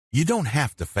You don't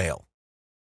have to fail.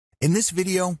 In this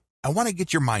video, I want to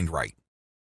get your mind right.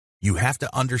 You have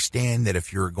to understand that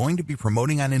if you're going to be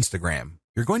promoting on Instagram,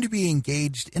 you're going to be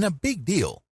engaged in a big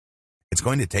deal. It's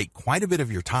going to take quite a bit of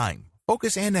your time,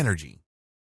 focus, and energy.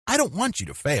 I don't want you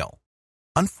to fail.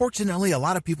 Unfortunately, a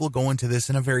lot of people go into this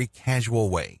in a very casual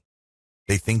way.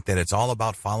 They think that it's all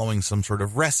about following some sort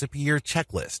of recipe or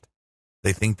checklist.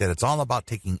 They think that it's all about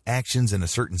taking actions in a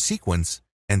certain sequence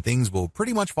and things will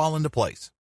pretty much fall into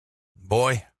place.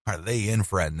 Boy, are they in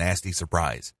for a nasty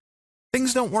surprise.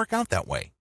 Things don't work out that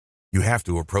way. You have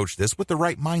to approach this with the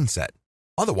right mindset.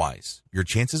 Otherwise, your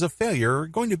chances of failure are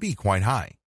going to be quite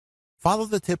high. Follow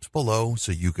the tips below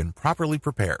so you can properly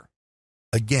prepare.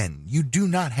 Again, you do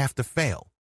not have to fail.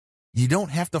 You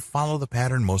don't have to follow the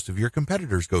pattern most of your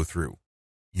competitors go through.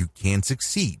 You can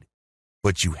succeed,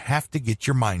 but you have to get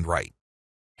your mind right.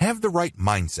 Have the right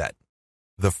mindset.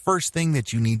 The first thing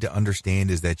that you need to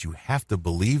understand is that you have to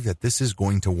believe that this is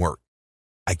going to work.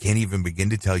 I can't even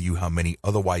begin to tell you how many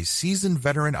otherwise seasoned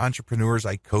veteran entrepreneurs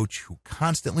I coach who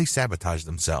constantly sabotage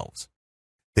themselves.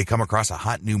 They come across a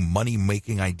hot new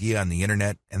money-making idea on the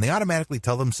internet and they automatically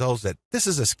tell themselves that this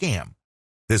is a scam.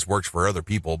 This works for other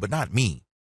people, but not me.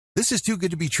 This is too good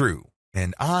to be true,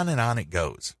 and on it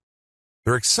goes.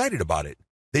 They're excited about it.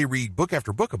 They read book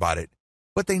after book about it,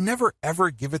 but they never ever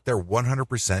give it their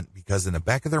 100% because in the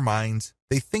back of their minds,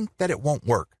 they think that it won't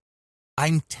work.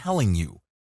 I'm telling you,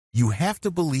 you have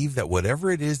to believe that whatever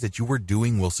it is that you are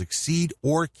doing will succeed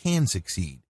or can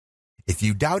succeed. If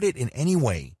you doubt it in any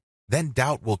way, then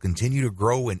doubt will continue to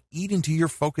grow and eat into your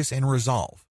focus and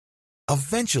resolve.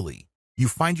 Eventually, you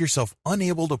find yourself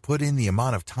unable to put in the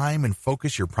amount of time and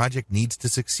focus your project needs to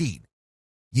succeed.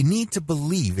 You need to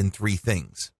believe in three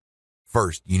things.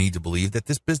 First, you need to believe that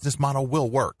this business model will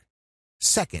work.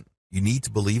 Second, you need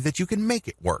to believe that you can make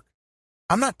it work.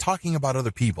 I'm not talking about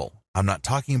other people. I'm not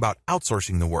talking about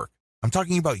outsourcing the work. I'm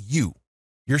talking about you,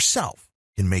 yourself,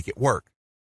 can make it work.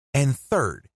 And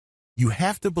third, you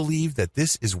have to believe that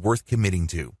this is worth committing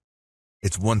to.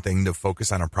 It's one thing to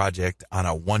focus on a project on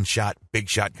a one-shot,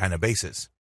 big-shot kind of basis.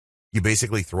 You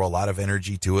basically throw a lot of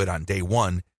energy to it on day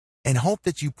one and hope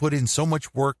that you put in so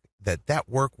much work that that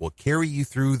work will carry you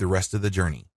through the rest of the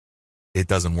journey. It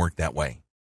doesn't work that way.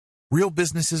 Real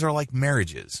businesses are like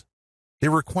marriages. They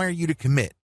require you to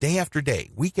commit day after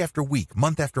day, week after week,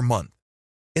 month after month.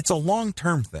 It's a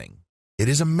long-term thing. It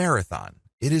is a marathon.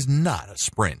 It is not a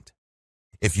sprint.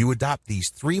 If you adopt these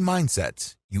three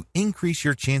mindsets, you increase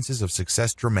your chances of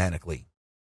success dramatically.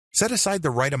 Set aside the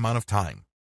right amount of time.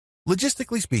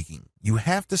 Logistically speaking, you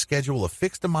have to schedule a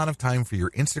fixed amount of time for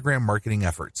your Instagram marketing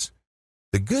efforts.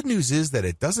 The good news is that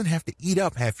it doesn't have to eat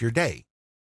up half your day.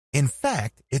 In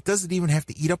fact, it doesn't even have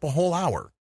to eat up a whole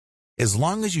hour. As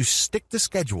long as you stick to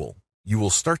schedule, you will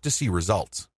start to see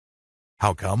results.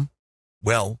 How come?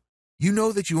 Well, you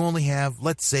know that you only have,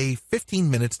 let's say, 15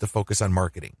 minutes to focus on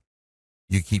marketing.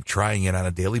 You keep trying it on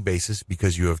a daily basis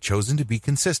because you have chosen to be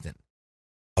consistent.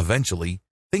 Eventually,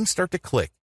 things start to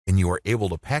click and you are able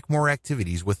to pack more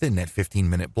activities within that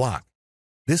 15-minute block.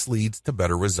 This leads to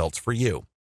better results for you.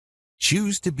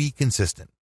 Choose to be consistent.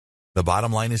 The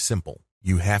bottom line is simple.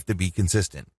 You have to be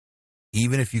consistent.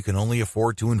 Even if you can only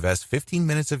afford to invest 15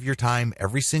 minutes of your time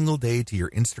every single day to your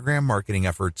Instagram marketing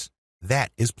efforts,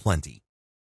 that is plenty.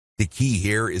 The key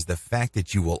here is the fact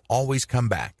that you will always come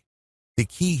back. The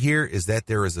key here is that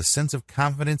there is a sense of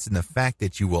confidence in the fact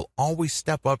that you will always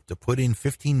step up to put in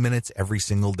 15 minutes every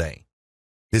single day.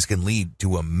 This can lead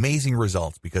to amazing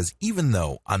results because even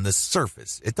though on the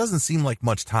surface it doesn't seem like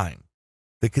much time,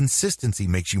 the consistency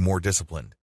makes you more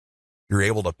disciplined. You're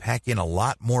able to pack in a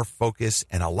lot more focus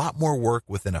and a lot more work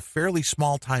within a fairly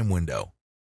small time window.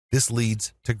 This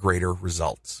leads to greater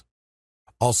results.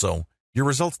 Also, your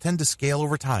results tend to scale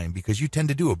over time because you tend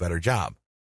to do a better job.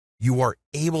 You are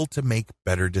able to make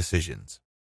better decisions.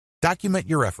 Document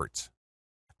your efforts.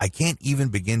 I can't even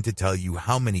begin to tell you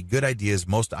how many good ideas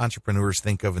most entrepreneurs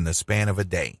think of in the span of a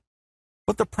day.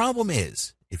 But the problem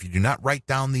is, if you do not write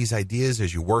down these ideas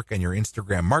as you work on your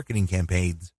Instagram marketing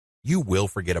campaigns, you will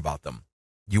forget about them.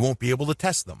 You won't be able to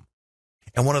test them.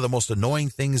 And one of the most annoying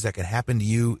things that can happen to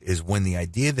you is when the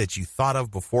idea that you thought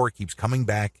of before keeps coming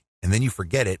back, and then you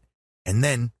forget it, and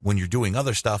then when you're doing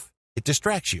other stuff, it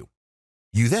distracts you.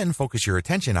 You then focus your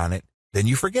attention on it, then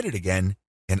you forget it again,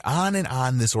 and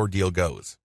on this ordeal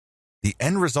goes. The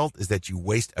end result is that you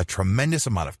waste a tremendous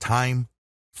amount of time,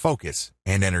 focus,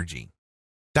 and energy.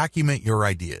 Document your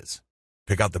ideas.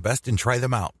 Pick out the best and try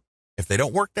them out. If they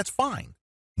don't work, that's fine.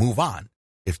 Move on.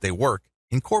 If they work,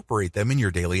 incorporate them in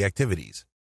your daily activities.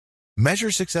 Measure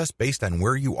success based on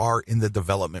where you are in the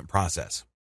development process.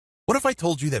 What if I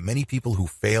told you that many people who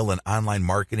fail in online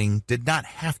marketing did not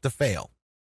have to fail?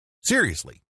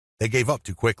 Seriously, they gave up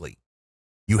too quickly.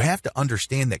 You have to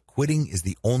understand that quitting is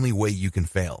the only way you can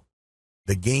fail.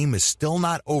 The game is still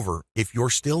not over if you're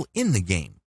still in the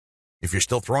game. If you're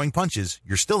still throwing punches,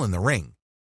 you're still in the ring.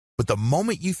 But the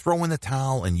moment you throw in the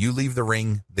towel and you leave the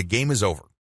ring, the game is over.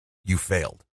 You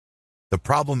failed. The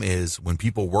problem is when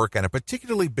people work on a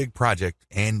particularly big project,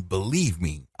 and believe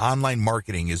me, online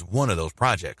marketing is one of those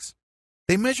projects,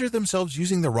 they measure themselves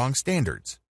using the wrong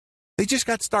standards. They just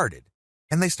got started,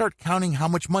 and they start counting how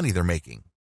much money they're making.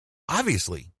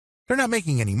 Obviously, they're not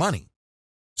making any money.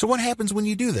 So what happens when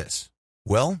you do this?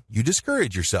 Well, you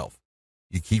discourage yourself.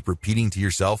 You keep repeating to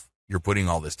yourself, you're putting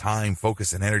all this time,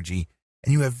 focus, and energy,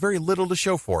 and you have very little to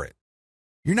show for it.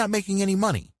 You're not making any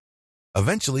money.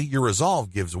 Eventually, your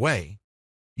resolve gives way.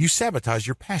 You sabotage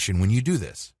your passion when you do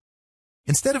this.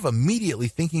 Instead of immediately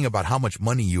thinking about how much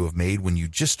money you have made when you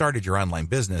just started your online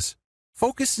business,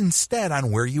 focus instead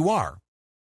on where you are.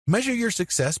 Measure your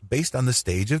success based on the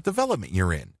stage of development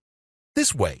you're in.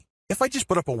 This way, if I just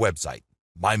put up a website,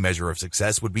 my measure of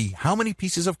success would be how many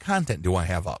pieces of content do I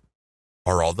have up?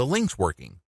 Are all the links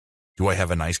working? Do I have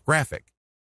a nice graphic?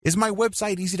 Is my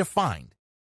website easy to find?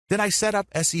 Did I set up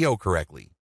SEO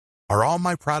correctly? Are all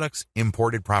my products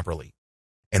imported properly?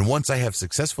 And once I have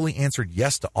successfully answered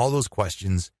yes to all those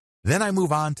questions, then I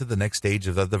move on to the next stage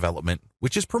of the development,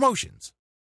 which is promotions.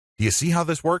 Do you see how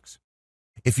this works?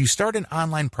 If you start an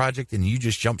online project and you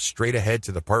just jump straight ahead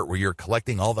to the part where you're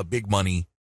collecting all the big money,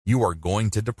 you are going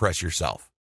to depress yourself.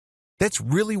 That's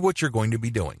really what you're going to be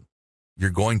doing. You're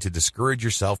going to discourage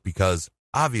yourself because,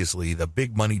 obviously, the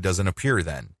big money doesn't appear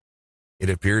then. It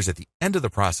appears at the end of the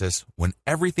process when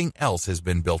everything else has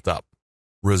been built up.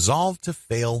 Resolve to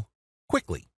fail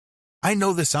quickly. I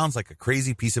know this sounds like a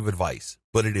crazy piece of advice,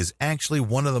 but it is actually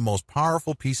one of the most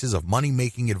powerful pieces of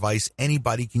money-making advice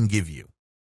anybody can give you.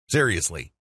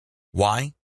 Seriously.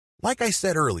 Why? Like I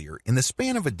said earlier, in the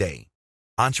span of a day,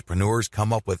 entrepreneurs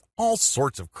come up with all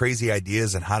sorts of crazy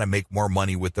ideas on how to make more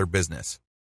money with their business.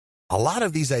 A lot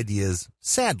of these ideas,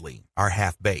 sadly, are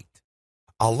half-baked.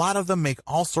 A lot of them make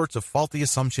all sorts of faulty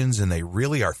assumptions and they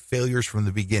really are failures from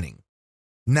the beginning.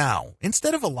 Now,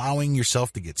 instead of allowing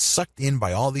yourself to get sucked in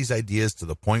by all these ideas to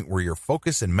the point where your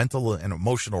focus and mental and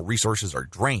emotional resources are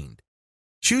drained,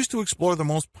 choose to explore the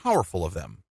most powerful of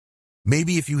them.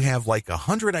 Maybe if you have like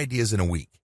 100 ideas in a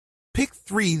week, pick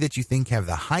 3 that you think have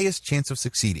the highest chance of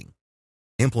succeeding.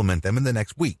 Implement them in the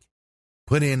next week.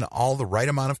 Put in all the right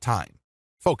amount of time,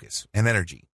 focus, and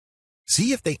energy.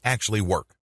 See if they actually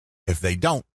work. If they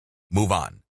don't, move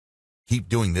on. Keep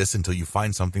doing this until you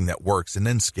find something that works and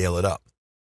then scale it up.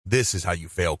 This is how you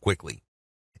fail quickly.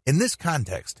 In this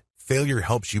context, failure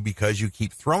helps you because you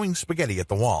keep throwing spaghetti at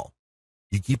the wall.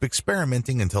 You keep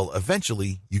experimenting until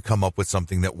eventually you come up with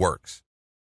something that works.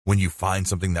 When you find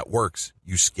something that works,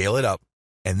 you scale it up,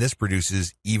 and this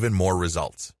produces even more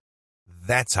results.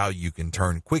 That's how you can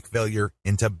turn quick failure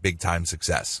into big-time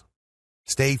success.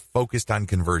 Stay focused on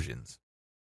conversions.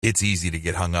 It's easy to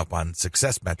get hung up on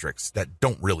success metrics that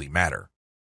don't really matter.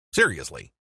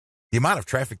 Seriously. The amount of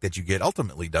traffic that you get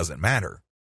ultimately doesn't matter.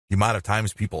 The amount of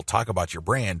times people talk about your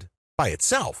brand by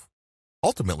itself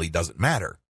ultimately doesn't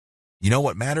matter. You know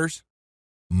what matters?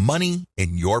 Money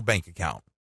in your bank account.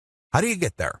 How do you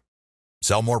get there?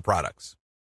 Sell more products.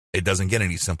 It doesn't get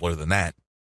any simpler than that.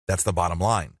 That's the bottom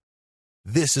line.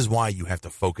 This is why you have to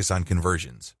focus on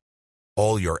conversions.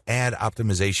 All your ad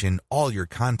optimization, all your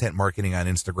content marketing on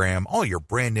Instagram, all your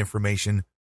brand information,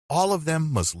 all of them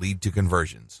must lead to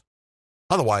conversions.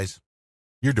 Otherwise,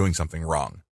 you're doing something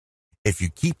wrong. If you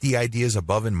keep the ideas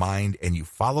above in mind and you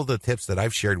follow the tips that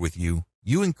I've shared with you,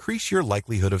 you increase your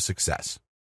likelihood of success.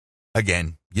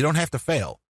 Again, you don't have to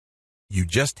fail. You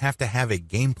just have to have a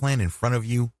game plan in front of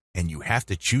you, and you have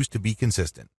to choose to be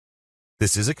consistent.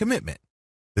 This is a commitment.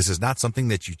 This is not something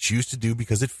that you choose to do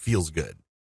because it feels good.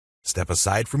 Step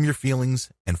aside from your feelings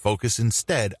and focus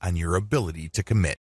instead on your ability to commit.